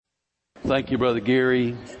Thank you, Brother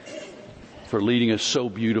Gary, for leading us so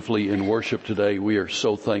beautifully in worship today. We are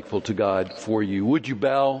so thankful to God for you. Would you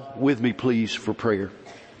bow with me, please, for prayer?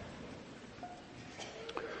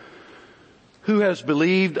 Who has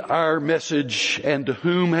believed our message, and to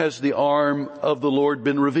whom has the arm of the Lord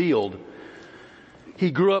been revealed?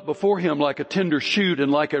 He grew up before him like a tender shoot and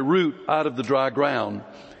like a root out of the dry ground.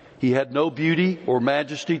 He had no beauty or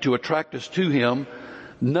majesty to attract us to him,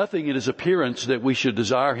 nothing in his appearance that we should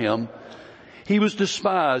desire him. He was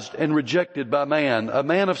despised and rejected by man, a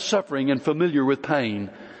man of suffering and familiar with pain.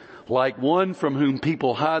 Like one from whom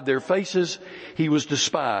people hide their faces, he was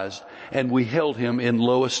despised, and we held him in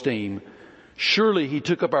low esteem. Surely he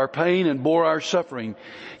took up our pain and bore our suffering,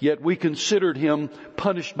 yet we considered him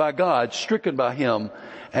punished by God, stricken by him,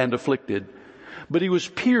 and afflicted. But he was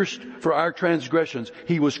pierced for our transgressions.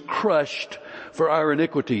 He was crushed for our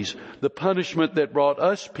iniquities. The punishment that brought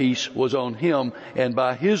us peace was on him, and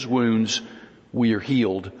by his wounds we are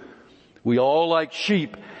healed. We all like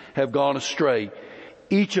sheep have gone astray.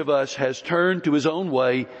 Each of us has turned to his own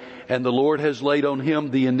way, and the Lord has laid on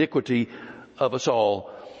him the iniquity of us all.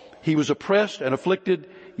 He was oppressed and afflicted,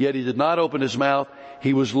 yet he did not open his mouth.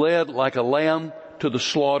 He was led like a lamb to the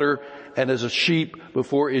slaughter, and as a sheep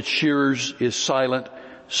before its shearers is silent,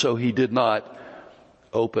 so he did not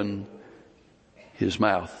open his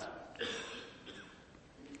mouth.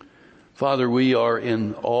 Father, we are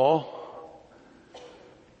in awe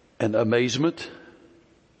and amazement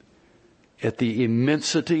at the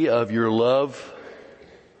immensity of your love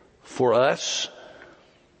for us,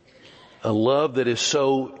 a love that is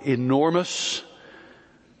so enormous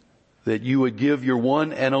that you would give your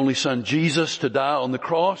one and only Son Jesus to die on the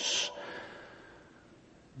cross,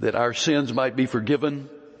 that our sins might be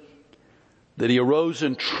forgiven, that he arose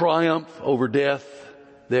in triumph over death,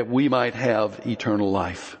 that we might have eternal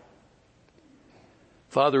life.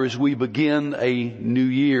 Father, as we begin a new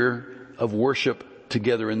year of worship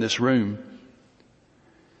together in this room,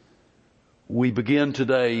 we begin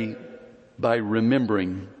today by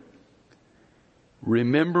remembering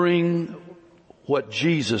what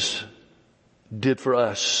Jesus did for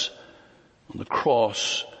us on the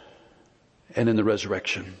cross and in the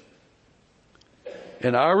resurrection.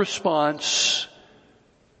 And our response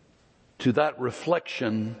to that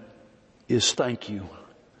reflection is thank you.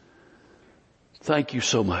 Thank you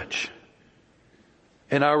so much.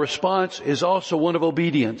 And our response is also one of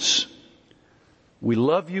obedience. We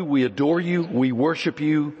love you, we adore you, we worship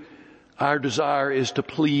you. Our desire is to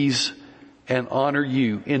please and honor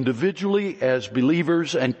you individually as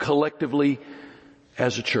believers and collectively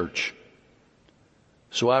as a church.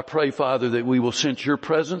 So I pray, Father, that we will sense your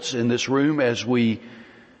presence in this room as we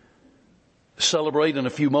celebrate in a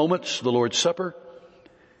few moments the Lord's Supper,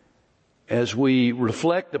 as we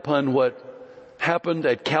reflect upon what happened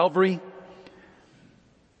at Calvary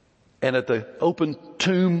and at the open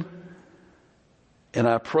tomb. And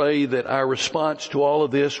I pray that our response to all of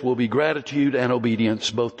this will be gratitude and obedience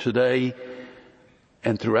both today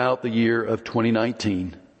and throughout the year of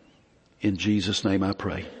 2019. In Jesus' name I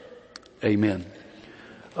pray. Amen.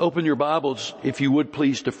 Open your Bibles, if you would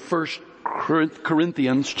please, to 1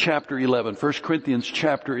 Corinthians chapter 11. 1 Corinthians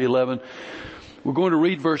chapter 11. We're going to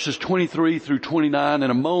read verses 23 through 29. In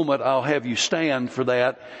a moment, I'll have you stand for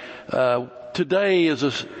that. Today is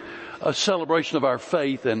a celebration of our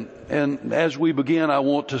faith, and as we begin, I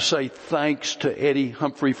want to say thanks to Eddie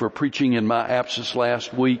Humphrey for preaching in my absence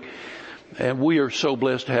last week. And we are so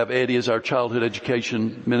blessed to have Eddie as our childhood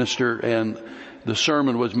education minister, and the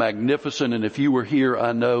sermon was magnificent, and if you were here,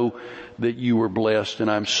 I know that you were blessed, and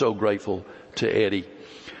I'm so grateful to Eddie.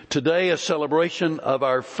 Today, a celebration of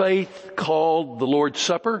our faith called the Lord's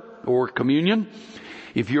Supper or Communion.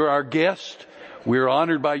 If you're our guest, we're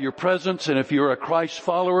honored by your presence, and if you're a Christ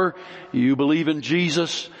follower, you believe in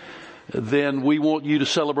Jesus, then we want you to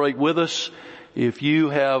celebrate with us. If you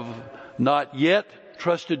have not yet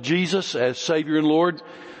trusted Jesus as Savior and Lord,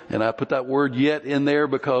 and I put that word yet in there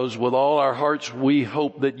because with all our hearts we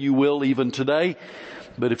hope that you will even today.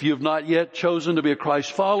 But if you have not yet chosen to be a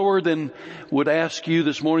Christ follower, then would ask you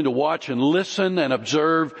this morning to watch and listen and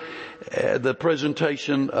observe the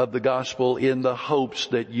presentation of the gospel in the hopes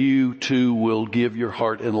that you too will give your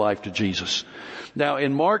heart and life to Jesus. Now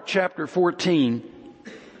in Mark chapter 14,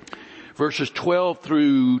 verses 12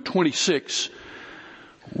 through 26,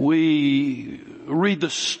 we read the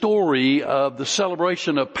story of the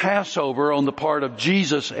celebration of Passover on the part of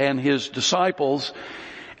Jesus and his disciples,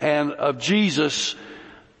 and of Jesus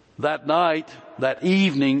that night, that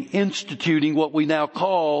evening, instituting what we now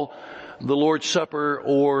call the Lord's Supper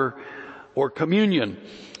or communion.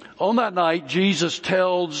 On that night, Jesus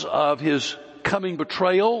tells of his coming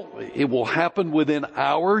betrayal. It will happen within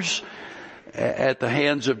hours at the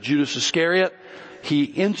hands of Judas Iscariot. He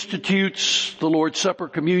institutes the Lord's Supper,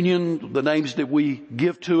 communion, the names that we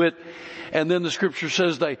give to it. And then the scripture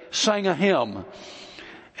says they sang a hymn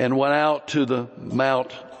and went out to the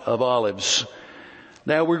Mount of Olives.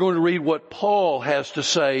 Now we're going to read what Paul has to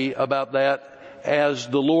say about that as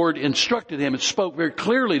the Lord instructed him and spoke very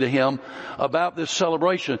clearly to him about this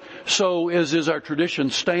celebration. So, as is our tradition,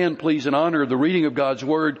 stand please in honor of the reading of God's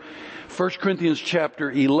Word. 1 Corinthians chapter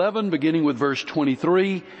 11, beginning with verse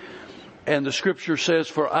 23. And the scripture says,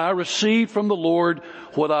 "For I received from the Lord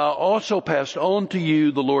what I also passed on to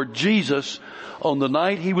you. The Lord Jesus, on the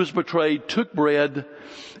night he was betrayed, took bread,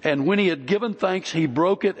 and when he had given thanks, he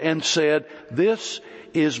broke it and said, 'This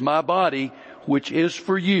is my body, which is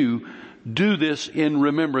for you. Do this in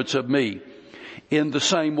remembrance of me.' In the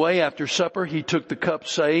same way, after supper, he took the cup,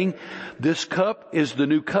 saying, 'This cup is the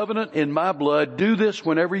new covenant in my blood. Do this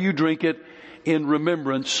whenever you drink it in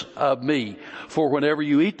remembrance of me. For whenever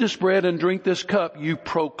you eat this bread and drink this cup, you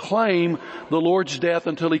proclaim the Lord's death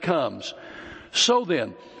until he comes. So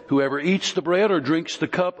then, whoever eats the bread or drinks the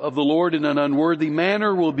cup of the Lord in an unworthy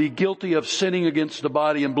manner will be guilty of sinning against the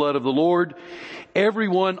body and blood of the Lord.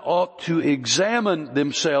 Everyone ought to examine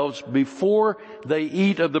themselves before they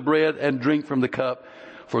eat of the bread and drink from the cup.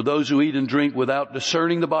 For those who eat and drink without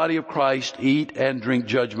discerning the body of Christ eat and drink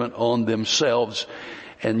judgment on themselves.'"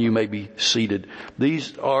 And you may be seated.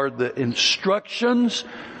 These are the instructions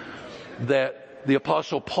that the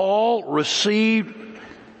Apostle Paul received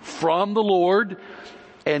from the Lord,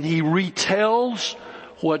 and he retells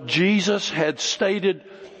what Jesus had stated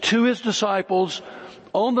to his disciples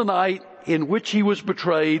on the night in which he was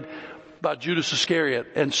betrayed by Judas Iscariot.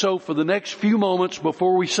 And so for the next few moments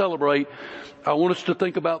before we celebrate, I want us to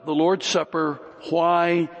think about the Lord's Supper,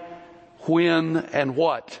 why, when, and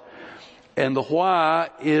what. And the why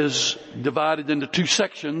is divided into two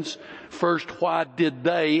sections. First, why did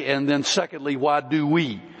they? And then secondly, why do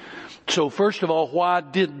we? So first of all, why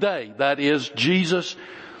did they? That is, Jesus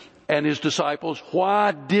and his disciples.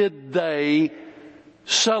 Why did they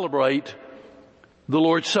celebrate the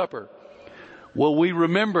Lord's Supper? Well, we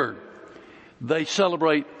remember they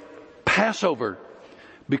celebrate Passover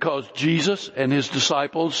because Jesus and his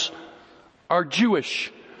disciples are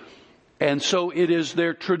Jewish. And so it is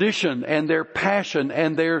their tradition and their passion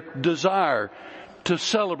and their desire to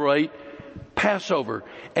celebrate Passover.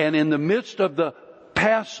 And in the midst of the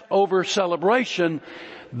Passover celebration,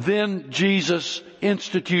 then Jesus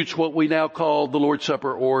institutes what we now call the Lord's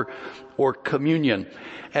Supper or communion.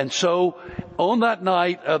 And so on that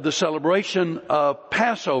night of the celebration of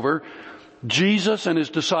Passover, Jesus and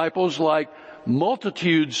his disciples, like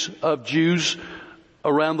multitudes of Jews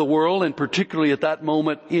around the world, and particularly at that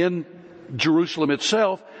moment in Jerusalem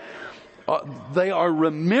itself, they are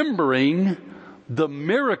remembering the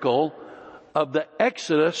miracle of the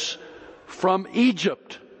Exodus from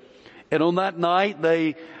Egypt. And on that night,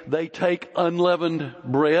 they take unleavened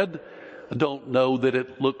bread. I don't know that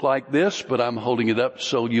it looked like this, but I'm holding it up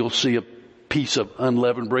so you'll see a piece of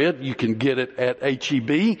unleavened bread. You can get it at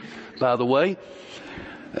H-E-B, by the way.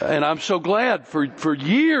 And I'm so glad for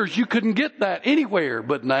years you couldn't get that anywhere,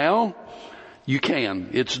 but now you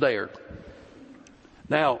can. It's there.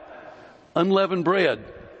 Now, unleavened bread.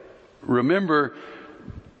 Remember,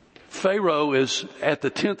 Pharaoh is at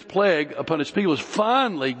the 10th plague upon his people, is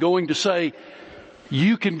finally going to say,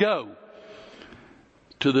 you can go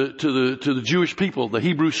to the Jewish people, the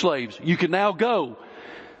Hebrew slaves. You can now go.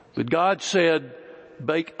 But God said,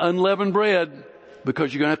 bake unleavened bread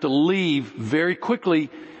because you're going to have to leave very quickly.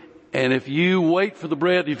 And if you wait for the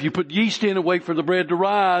bread, if you put yeast in and wait for the bread to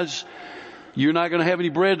rise, you're not going to have any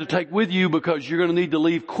bread to take with you because you're going to need to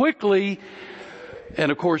leave quickly.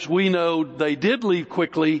 And of course we know they did leave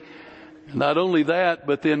quickly. Not only that,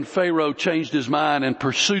 but then Pharaoh changed his mind and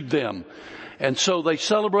pursued them. And so they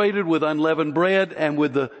celebrated with unleavened bread and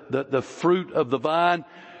with the fruit of the vine,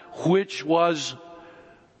 which was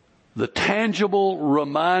the tangible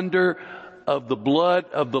reminder of the blood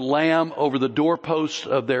of the Lamb over the doorposts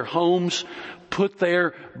of their homes, put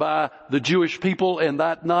there by the Jewish people. And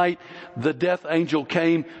that night, the death angel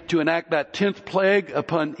came to enact that 10th plague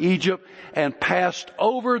upon Egypt and passed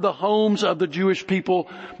over the homes of the Jewish people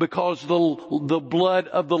because the blood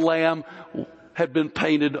of the Lamb had been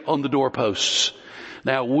painted on the doorposts.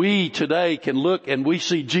 Now we today can look and we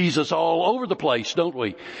see Jesus all over the place, don't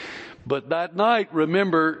we? But that night,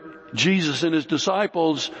 remember, Jesus and his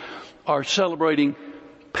disciples are celebrating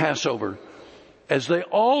Passover, as they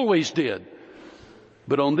always did.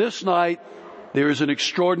 But on this night, there is an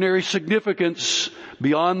extraordinary significance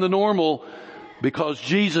beyond the normal. because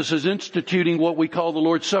Jesus is instituting what we call the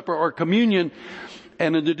Lord's Supper or communion.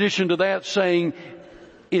 And in addition to that, saying,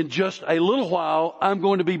 in just a little while, I'm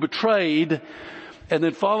going to be betrayed. And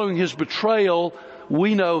then following his betrayal,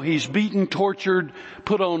 we know he's beaten, tortured,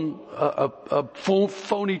 put on a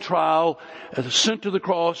phony trial, sent to the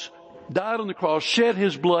cross, died on the cross, shed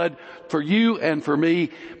his blood for you and for me,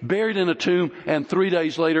 buried in a tomb, and 3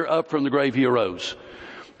 days later, up from the grave, he arose.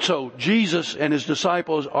 So Jesus and his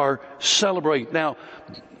disciples are celebrating. Now,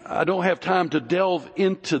 I don't have time to delve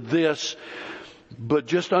into this, but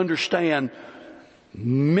just understand,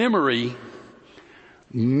 memory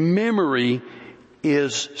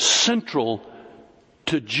is central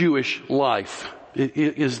to Jewish life.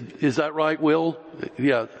 Is that right, Will?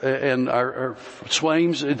 Yeah, and our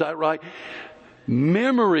Swains, is that right?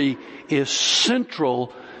 Memory is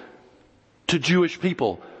central to Jewish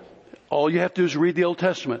people. All you have to do is read the Old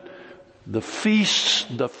Testament. The feasts,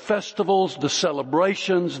 the festivals, the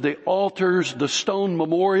celebrations, the altars, the stone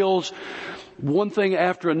memorials, one thing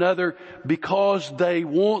after another, because they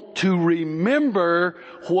want to remember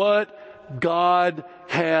what God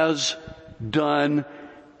has done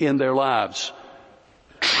in their lives.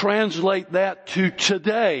 Translate that to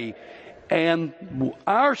today, and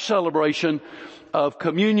our celebration of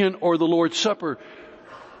communion or the Lord's Supper.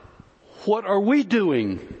 What are we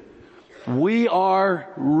doing? We are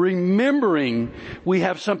remembering. We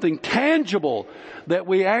have something tangible that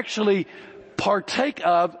we actually partake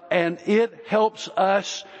of, and it helps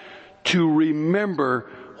us to remember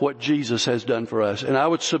what Jesus has done for us. And I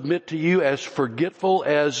would submit to you, as forgetful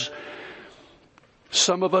as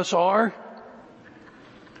some of us are,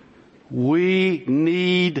 we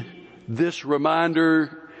need this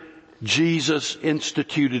reminder. Jesus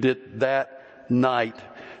instituted it that night.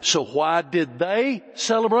 So why did they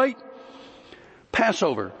celebrate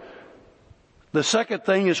Passover? The second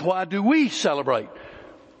thing is, why do we celebrate?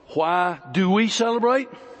 Why do we celebrate?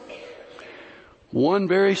 One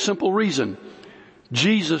very simple reason.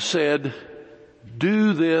 Jesus said,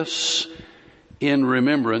 do this in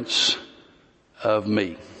remembrance of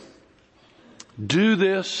me. Do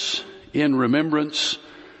this in remembrance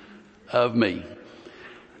of me.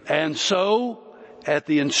 And so, at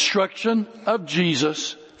the instruction of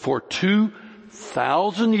Jesus, for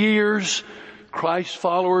 2,000 years, Christ's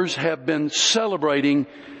followers have been celebrating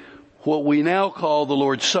what we now call the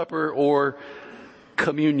Lord's Supper or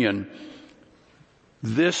communion.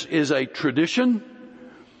 This is a tradition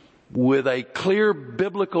with a clear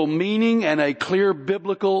biblical meaning and a clear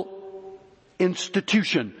biblical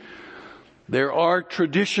institution. There are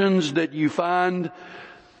traditions that you find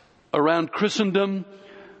around Christendom,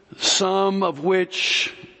 some of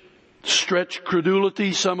which stretch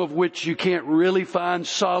credulity, some of which you can't really find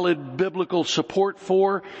solid biblical support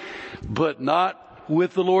for, but not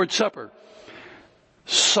with the Lord's Supper.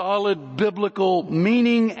 Solid biblical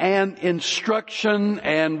meaning and instruction,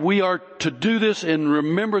 and we are to do this in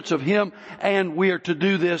remembrance of Him, and we are to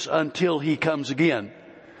do this until He comes again.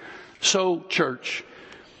 So, church,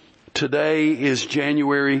 today is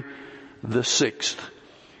January the 6th.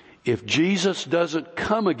 If Jesus doesn't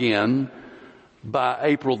come again by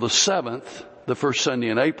April the 7th, the first Sunday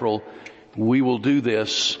in April, we will do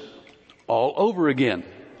this all over again.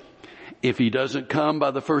 If He doesn't come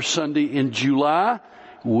by the first Sunday in July,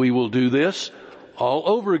 we will do this all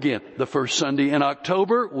over again. The first Sunday in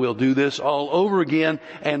October, we'll do this all over again.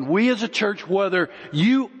 And we as a church, whether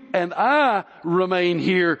you and I remain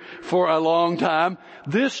here for a long time,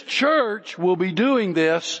 this church will be doing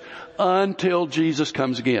this until Jesus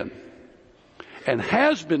comes again. And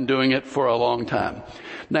has been doing it for a long time.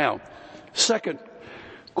 Now, second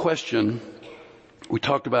question, we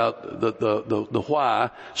talked about the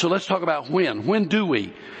why. So let's talk about when. When do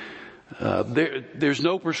we? There's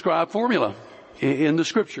no prescribed formula in the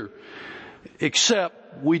Scripture,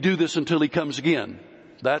 except we do this until He comes again.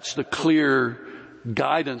 That's the clear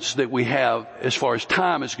guidance that we have as far as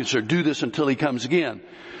time is concerned. Do this until He comes again.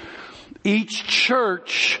 Each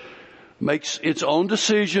church makes its own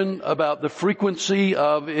decision about the frequency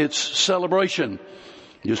of its celebration,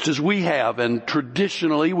 just as we have. And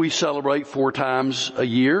traditionally, we celebrate 4 times a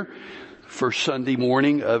year, first Sunday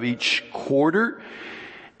morning of each quarter.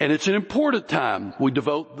 And it's an important time. We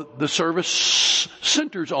devote the service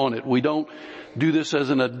centers on it. We don't do this as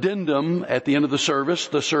an addendum at the end of the service.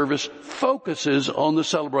 The service focuses on the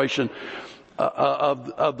celebration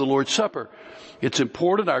of the Lord's Supper. It's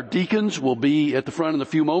important. Our deacons will be at the front in a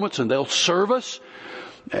few moments, and they'll serve us.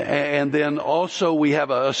 And then also we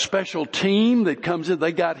have a special team that comes in.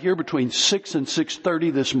 They got here between 6 and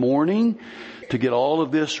 6:30 this morning to get all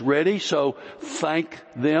of this ready. So thank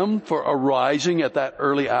them for arising at that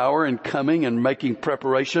early hour and coming and making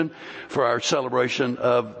preparation for our celebration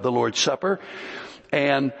of the Lord's Supper.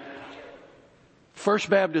 And First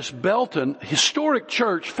Baptist Belton, historic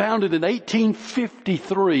church founded in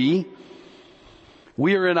 1853.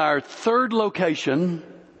 We are in our third location,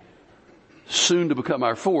 soon to become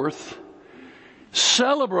our fourth,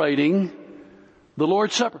 celebrating the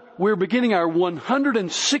Lord's Supper. We're beginning our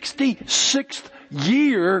 166th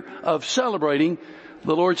year of celebrating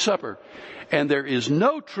the Lord's Supper. And there is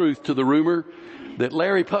no truth to the rumor that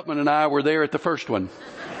Larry Putman and I were there at the first one.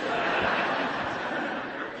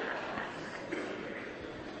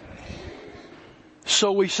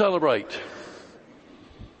 So we celebrate.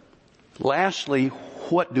 Lastly,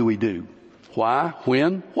 what do we do? Why?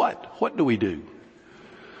 When? What? What do we do?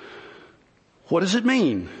 What does it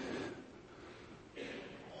mean?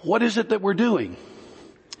 What is it that we're doing?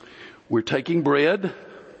 We're taking bread,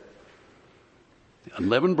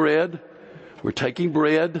 unleavened bread. We're taking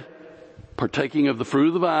bread, partaking of the fruit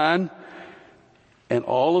of the vine, and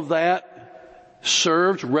all of that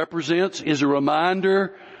serves, represents, is a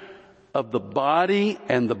reminder of the body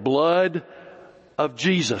and the blood of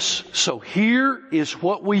Jesus. So here is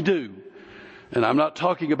what we do. And I'm not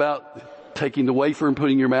talking about taking the wafer and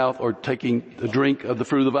putting in your mouth or taking a drink of the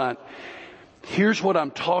fruit of the vine. Here's what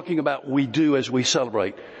I'm talking about we do as we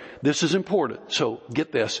celebrate. This is important. So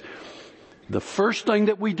get this. The first thing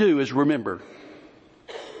that we do is remember.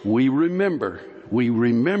 We remember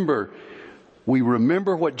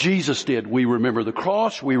what Jesus did. We remember the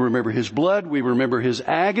cross. We remember His blood. We remember His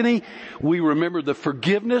agony. We remember the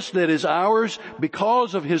forgiveness that is ours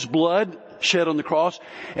because of His blood shed on the cross.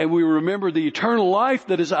 And we remember the eternal life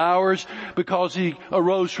that is ours because He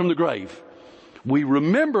arose from the grave. We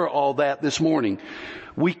remember all that this morning.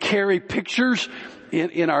 We carry pictures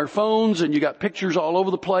in our phones, and you got pictures all over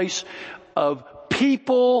the place of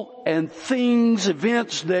people and things,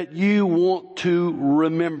 events that you want to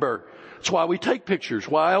remember. That's why we take pictures.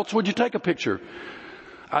 Why else would you take a picture?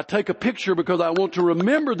 I take a picture because I want to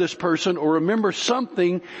remember this person or remember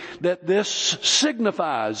something that this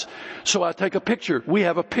signifies. So I take a picture. We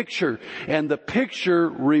have a picture, and the picture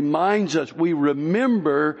reminds us, we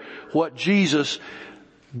remember what Jesus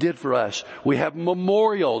did for us. We have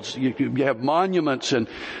memorials. You have monuments, and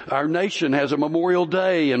our nation has a Memorial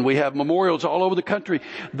Day, and we have memorials all over the country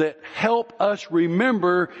that help us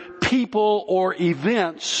remember people or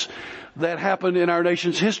events that happened in our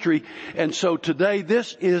nation's history. And so today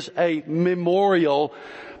this is a memorial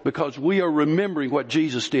because we are remembering what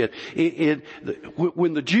Jesus did.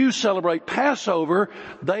 When the Jews celebrate Passover,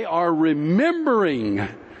 they are remembering.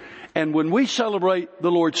 And when we celebrate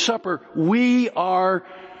the Lord's Supper, we are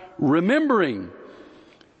remembering.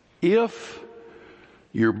 If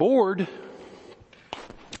you're bored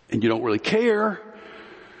and you don't really care,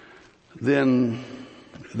 then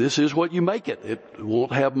this is what you make it. It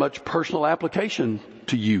won't have much personal application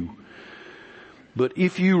to you. But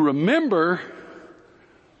if you remember,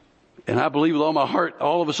 and I believe with all my heart,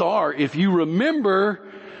 all of us are, if you remember,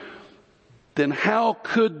 then how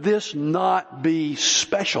could this not be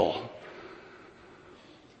special?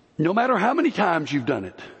 No matter how many times you've done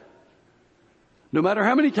it. No matter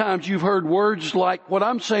how many times you've heard words like what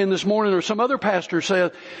I'm saying this morning or some other pastor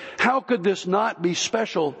said, how could this not be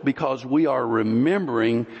special? Because we are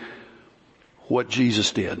remembering what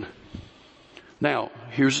Jesus did. Now,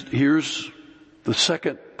 here's the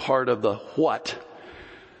second part of the what.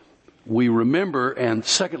 We remember, and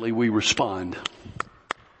secondly, we respond.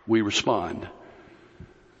 We respond.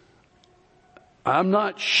 I'm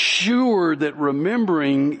not sure that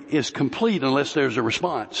remembering is complete unless there's a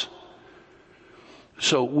response.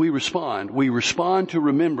 So we respond. We respond to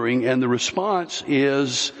remembering, and the response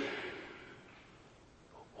is,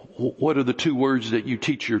 what are the two words that you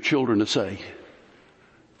teach your children to say?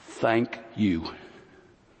 Thank you.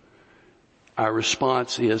 Our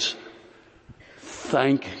response is,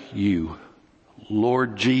 thank you.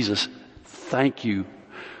 Lord Jesus, thank you.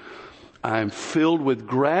 I am filled with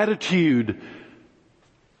gratitude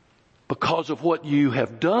because of what you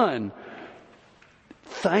have done.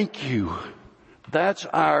 Thank you. That's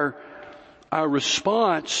our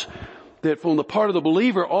response that from the part of the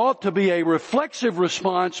believer ought to be a reflexive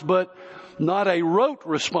response, but not a rote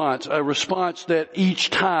response, a response that each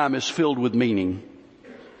time is filled with meaning.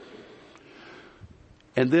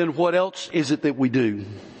 And then what else is it that we do?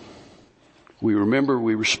 We remember,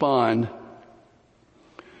 we respond,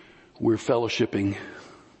 we're fellowshipping.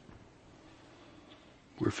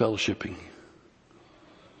 We're fellowshipping.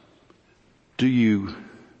 Do you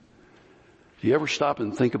ever stop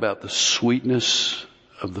and think about the sweetness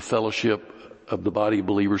of the fellowship of the body of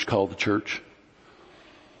believers called the church?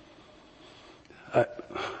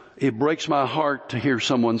 It breaks my heart to hear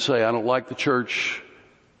someone say, I don't like the church.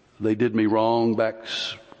 They did me wrong I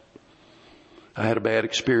had a bad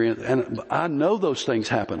experience. And I know those things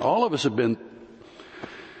happen. All of us have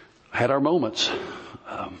had our moments.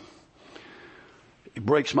 It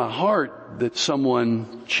breaks my heart that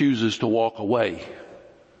someone chooses to walk away.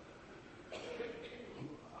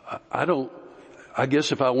 I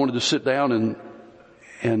guess if I wanted to sit down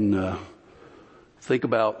and think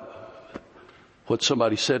about what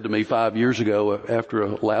somebody said to me 5 years ago after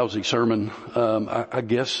a lousy sermon, I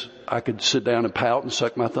guess I could sit down and pout and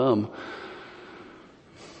suck my thumb.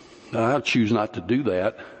 I choose not to do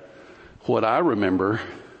that. What I remember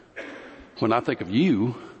when I think of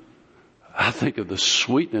you, I think of the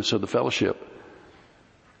sweetness of the fellowship.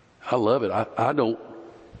 I love it. I don't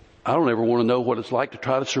ever want to know what it's like to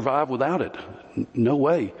try to survive without it. No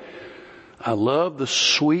way. I love the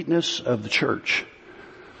sweetness of the church.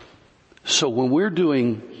 So when we're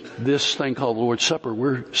doing this thing called the Lord's Supper,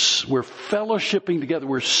 we're fellowshipping together.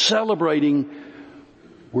 We're celebrating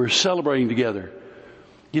together.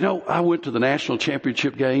 You know, I went to the national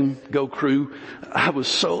championship game, Go Crew. That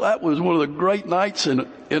was one of the great nights in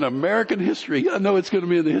American history. I know it's going to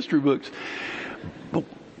be in the history books. But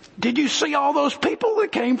did you see all those people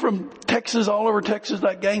that came from Texas, all over Texas,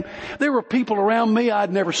 that game? There were people around me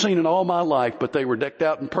I'd never seen in all my life, but they were decked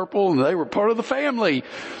out in purple and they were part of the family.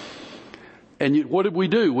 And what did we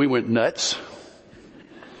do? We went nuts.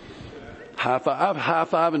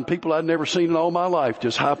 High-fiving people I'd never seen in all my life.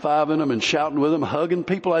 Just high-fiving them and shouting with them, hugging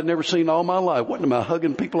people I'd never seen in all my life. What am I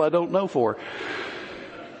hugging people I don't know for?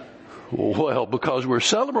 Well, because we're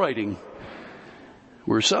celebrating.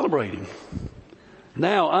 We're celebrating.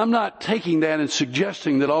 Now, I'm not taking that and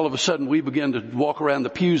suggesting that all of a sudden we begin to walk around the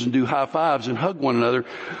pews and do high fives and hug one another.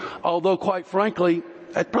 Although, quite frankly,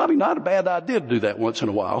 it's probably not a bad idea to do that once in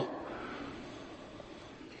a while.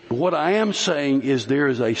 What I am saying is there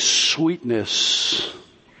is a sweetness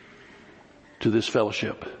to this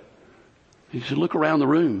fellowship. You should look around the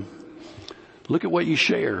room. Look at what you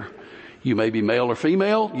share. You may be male or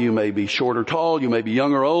female. You may be short or tall. You may be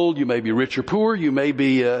young or old. You may be rich or poor. You may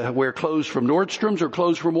be wear clothes from Nordstrom's or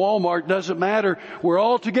clothes from Walmart. Doesn't matter. We're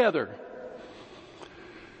all together.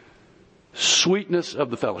 Sweetness of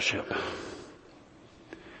the fellowship.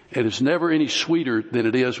 And it's never any sweeter than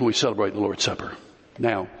it is when we celebrate the Lord's Supper.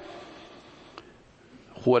 Now,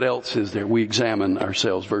 what else is there? We examine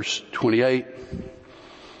ourselves. Verse 28.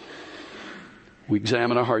 We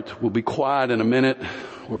examine our hearts. We'll be quiet in a minute.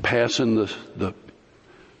 We're passing the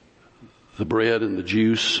bread and the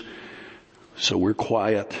juice. So we're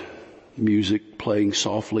quiet. Music playing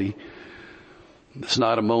softly. It's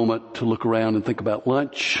not a moment to look around and think about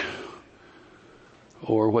lunch.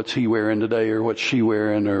 Or what's he wearing today, or what's she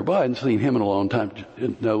wearing, or I hadn't seen him in a long time.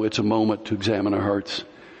 No, it's a moment to examine our hearts.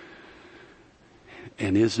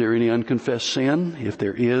 And is there any unconfessed sin? If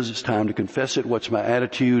there is, it's time to confess it. What's my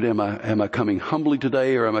attitude? Am I coming humbly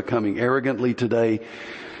today, or am I coming arrogantly today?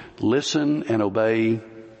 Listen and obey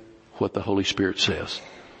what the Holy Spirit says.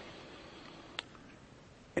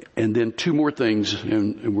 And then two more things,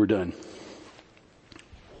 and we're done.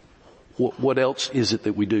 What else is it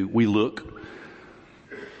that we do? We look.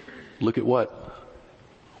 Look at what?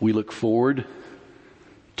 We look forward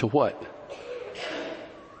to what?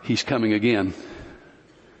 He's coming again.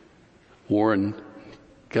 Warren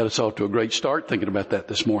got us off to a great start thinking about that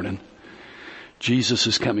this morning. Jesus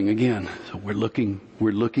is coming again. So we're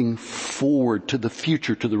looking forward to the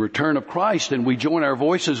future, to the return of Christ, and we join our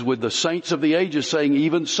voices with the saints of the ages saying,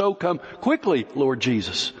 even so come quickly, Lord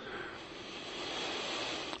Jesus.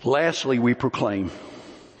 Lastly, we proclaim.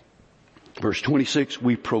 Verse 26,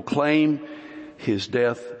 we proclaim His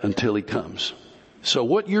death until He comes. So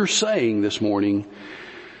what you're saying this morning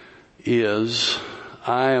is,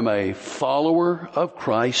 I am a follower of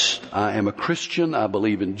Christ. I am a Christian. I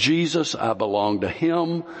believe in Jesus. I belong to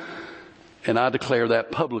Him. And I declare that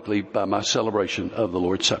publicly by my celebration of the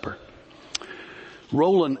Lord's Supper.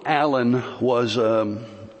 Roland Allen was a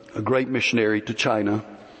great missionary to China.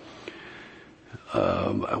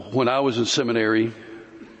 When I was in seminary,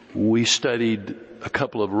 we studied a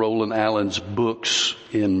couple of Roland Allen's books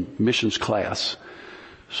in missions class.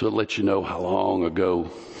 So it lets you know how long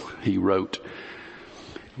ago he wrote.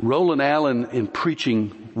 Roland Allen, in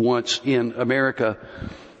preaching once in America,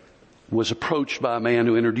 was approached by a man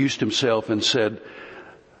who introduced himself and said,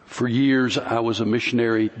 for years I was a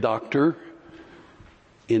missionary doctor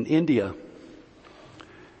in India.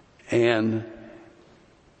 And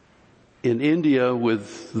In India,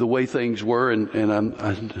 with the way things were, and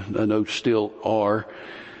I know still are,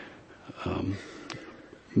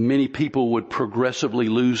 many people would progressively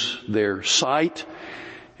lose their sight,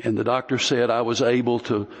 and the doctor said I was able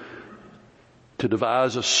to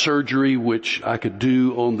devise a surgery which I could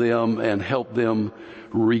do on them and help them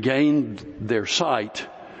regain their sight.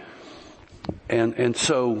 And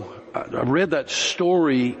so I read that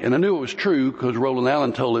story, and I knew it was true because Roland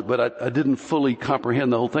Allen told it, but I didn't fully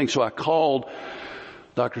comprehend the whole thing. So I called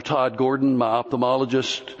Dr. Todd Gordon, my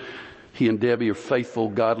ophthalmologist. He and Debbie are faithful,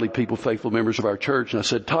 godly people, faithful members of our church. And I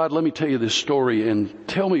said, Todd, let me tell you this story and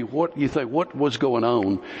tell me what you think, what was going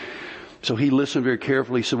on. So he listened very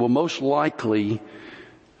carefully. He said, well, most likely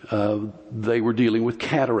they were dealing with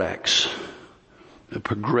cataracts, a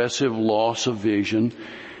progressive loss of vision.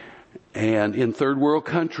 And in third world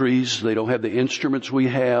countries, they don't have the instruments we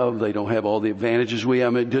have. They don't have all the advantages we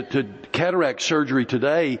have. I mean, cataract surgery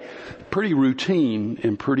today, pretty routine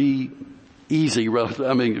and pretty easy.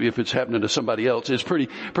 I mean, if it's happening to somebody else, it's pretty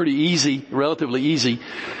easy, relatively easy.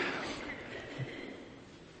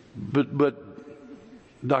 But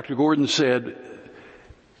Dr. Gordon said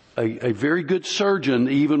a very good surgeon,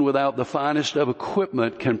 even without the finest of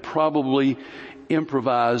equipment, can probably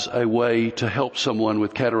improvise a way to help someone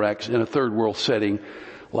with cataracts in a third world setting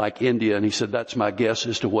like India. And he said, that's my guess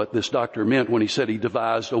as to what this doctor meant when he said he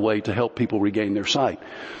devised a way to help people regain their sight.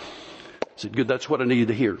 I said, good, that's what I needed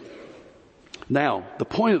to hear. Now, the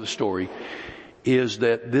point of the story is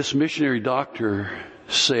that this missionary doctor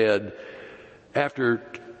said after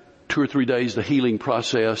 2 or 3 days, the healing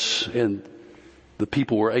process and the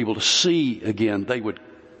people were able to see again, they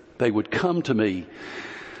would come to me.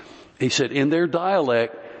 He said, in their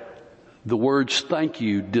dialect, the words thank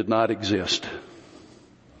you did not exist.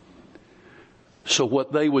 So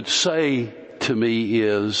what they would say to me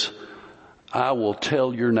is, I will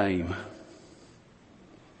tell your name.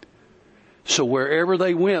 So wherever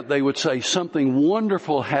they went, they would say, something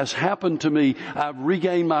wonderful has happened to me. I've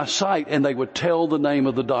regained my sight. And they would tell the name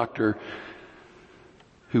of the doctor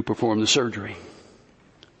who performed the surgery.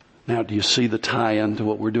 Now, do you see the tie-in to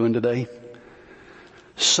what we're doing today?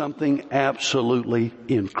 Something absolutely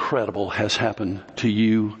incredible has happened to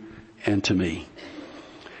you and to me.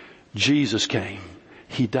 Jesus came.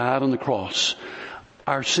 He died on the cross.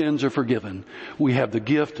 Our sins are forgiven. We have the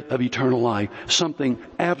gift of eternal life. Something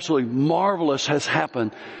absolutely marvelous has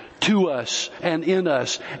happened to us and in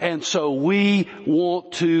us. And so we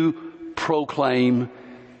want to proclaim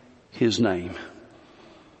His name.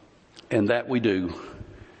 And that we do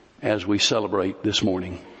as we celebrate this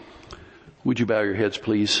morning. Would you bow your heads,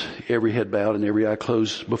 please? Every head bowed and every eye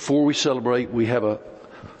closed. Before we celebrate, we have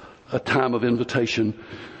a time of invitation,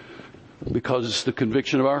 because it's the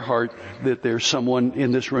conviction of our heart that there's someone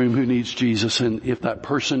in this room who needs Jesus. And if that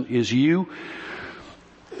person is you,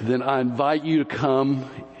 then I invite you to come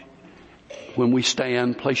when we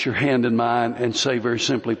stand, place your hand in mine and say very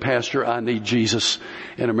simply, Pastor, I need Jesus.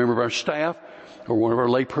 And a member of our staff or one of our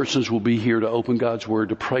lay persons will be here to open God's Word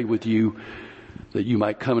to pray with you, that you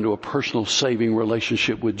might come into a personal saving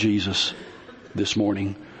relationship with Jesus this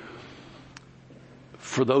morning.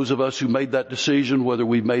 For those of us who made that decision, whether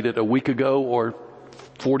we made it a week ago or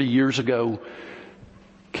 40 years ago,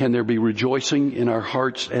 can there be rejoicing in our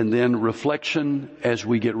hearts and then reflection as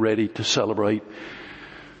we get ready to celebrate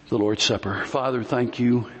the Lord's Supper? Father, thank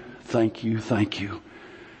you, thank you, thank you.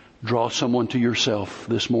 Draw someone to yourself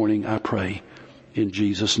this morning, I pray. In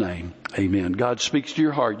Jesus' name, amen. God speaks to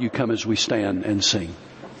your heart. You come as we stand and sing.